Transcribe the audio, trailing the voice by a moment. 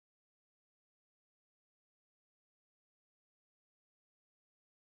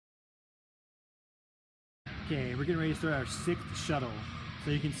Okay, we're getting ready to start our 6th shuttle.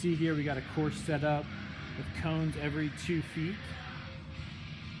 So you can see here we got a course set up with cones every 2 feet.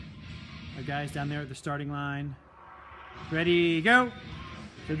 Our guys down there at the starting line. Ready, go!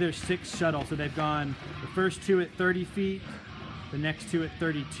 So there's 6 shuttles. So they've gone the first 2 at 30 feet, the next 2 at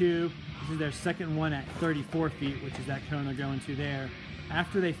 32. This is their second one at 34 feet, which is that cone they're going to there.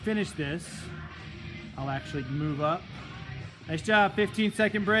 After they finish this, I'll actually move up. Nice job,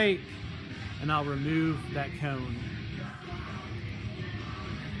 15-second break. And I'll remove that cone.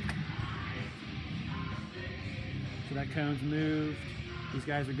 So that cone's moved. These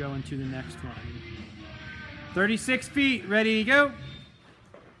guys are going to the next one. 36 feet, ready, go!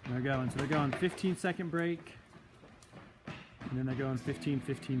 And they're going. So they're going 15-second break. And then they're going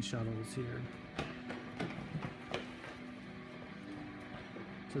 15 shuttles here.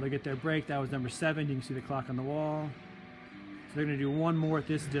 So they get their break. That was number 7. You can see the clock on the wall. So they're going to do one more at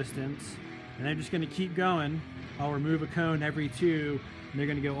this distance. And they're just going to keep going. I'll remove a cone every 2. And they're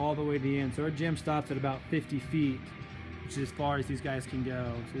going to go all the way to the end. So our gym stops at about 50 feet, which is as far as these guys can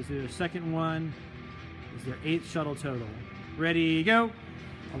go. So this is their second one. This is their 8th shuttle total. Ready, go!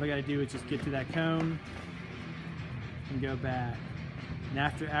 All they got to do is just get to that cone and go back. And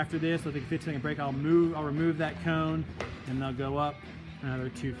after this, I'll take a 15-second break. I'll remove that cone, and they'll go up another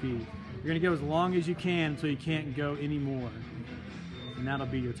 2 feet. You're going to go as long as you can until you can't go anymore. And that'll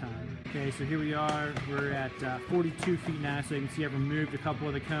be your time. Okay, so here we are. We're at 42 feet now, so you can see I've removed a couple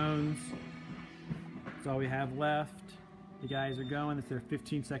of the cones. That's all we have left. The guys are going. It's their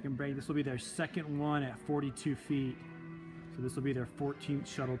 15-second break. This will be their second one at 42 feet. So this will be their 14th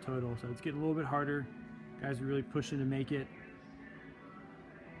shuttle total. So it's getting a little bit harder. Guys are really pushing to make it.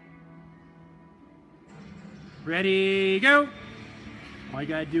 Ready, go! All you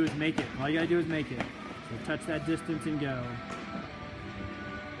gotta do is make it. All you gotta do is make it. So touch that distance and go.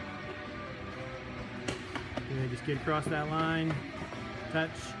 Okay, just get across that line, touch,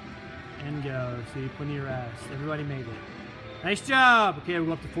 and go. See, plenty of rest. Everybody made it. Nice job! Okay, we'll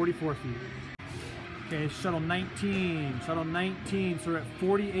go up to 44 feet. Okay, shuttle 19. Shuttle 19, so we're at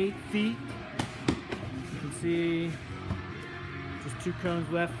 48 feet. You can see just 2 cones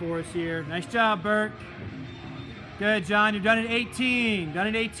left for us here. Nice job, Bert. Good, John. You've done it 18. Done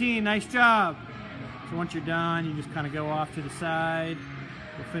it 18. Nice job. So once you're done, you just kind of go off to the side.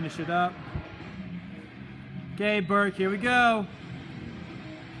 We'll finish it up. Okay, Bert, here we go.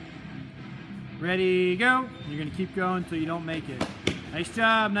 Ready, go. You're going to keep going until you don't make it. Nice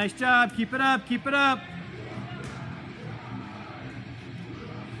job, nice job. Keep it up, keep it up.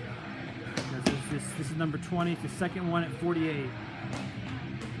 This is number 20. It's the second one at 48.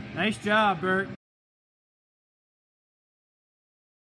 Nice job, Bert.